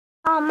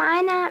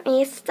my name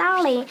is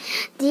Sally.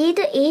 Did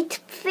it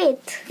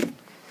fit?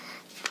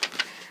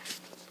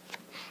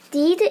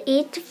 Did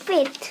it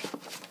fit?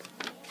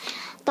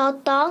 The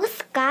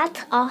dog's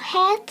got a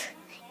hat.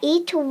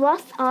 It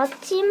was a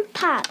chin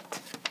part.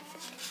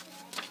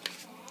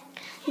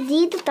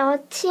 Did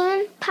the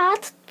chin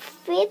part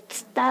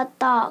fit the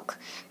dog?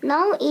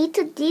 No,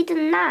 it did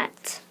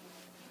not.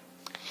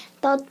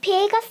 The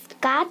pig's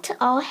got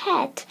a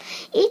hat.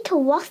 It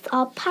was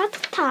a part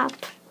top.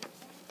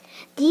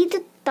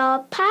 Did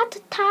the part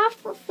top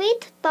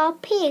fit the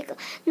pig?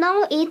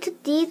 No,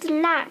 it did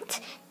not.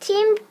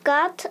 Tim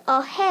got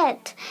a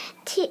hat.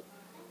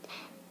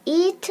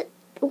 It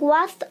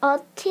was a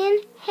tin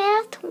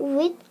hat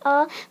with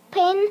a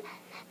pin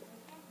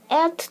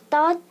at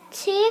the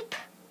tip.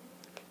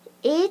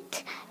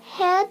 It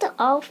had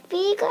a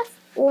figure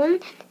on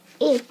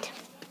it.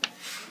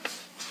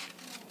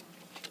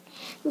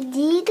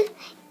 Did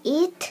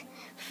it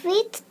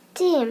fit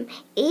Tim?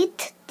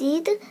 It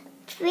did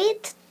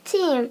fit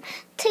Tim.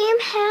 Tim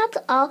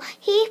had a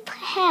hip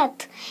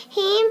hat.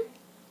 He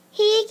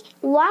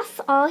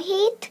was a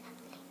hit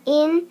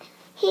in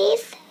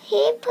his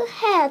hip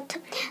hat.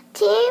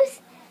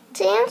 Tim's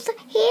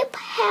hip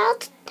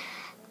hat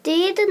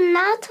did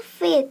not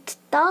fit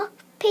the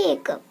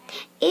pig.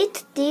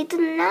 It did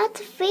not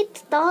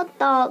fit the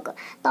dog.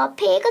 The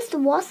pig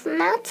was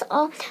not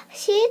a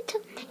hit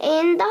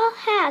in the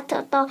hat.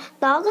 The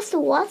dog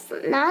was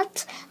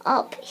not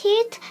a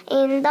hit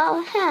in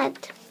the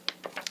hat.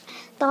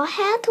 The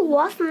hat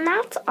was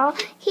not a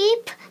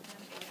hip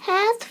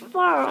hat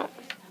for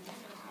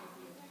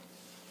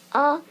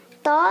a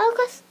dog.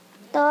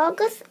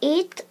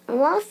 It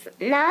was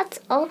not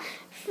a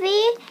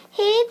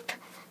hip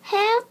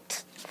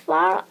hat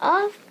for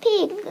a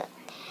pig.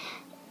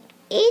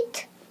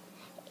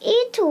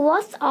 It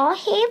was a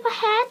hip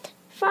hat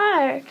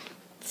for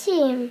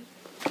Tim.